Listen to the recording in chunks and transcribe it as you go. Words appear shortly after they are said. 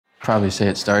Probably say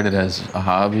it started as a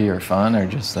hobby or fun or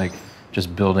just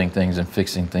building things and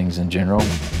fixing things in general.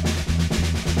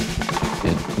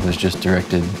 It was just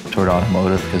directed toward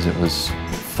automotive because it was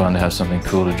fun to have something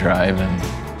cool to drive, and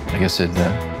I guess it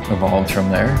evolved from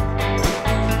there.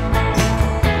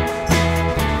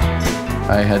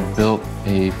 I had built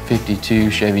a '52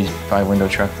 Chevy 5-window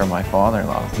truck for my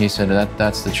father-in-law. He said,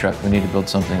 that's the truck, we need to build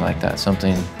something like that.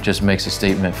 Something just makes a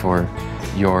statement for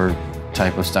your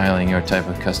type of styling, your type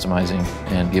of customizing,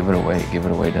 and give it away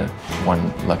to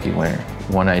one lucky winner.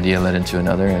 One idea led into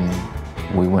another, and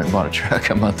we went and bought a truck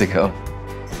a month ago.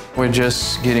 We're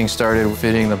just getting started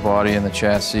fitting the body and the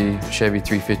chassis. Chevy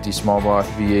 350 small block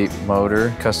V8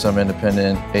 motor, custom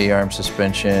independent A-arm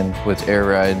suspension with air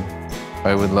ride.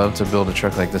 I would love to build a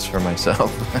truck like this for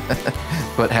myself,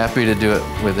 but happy to do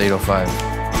it with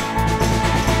 805.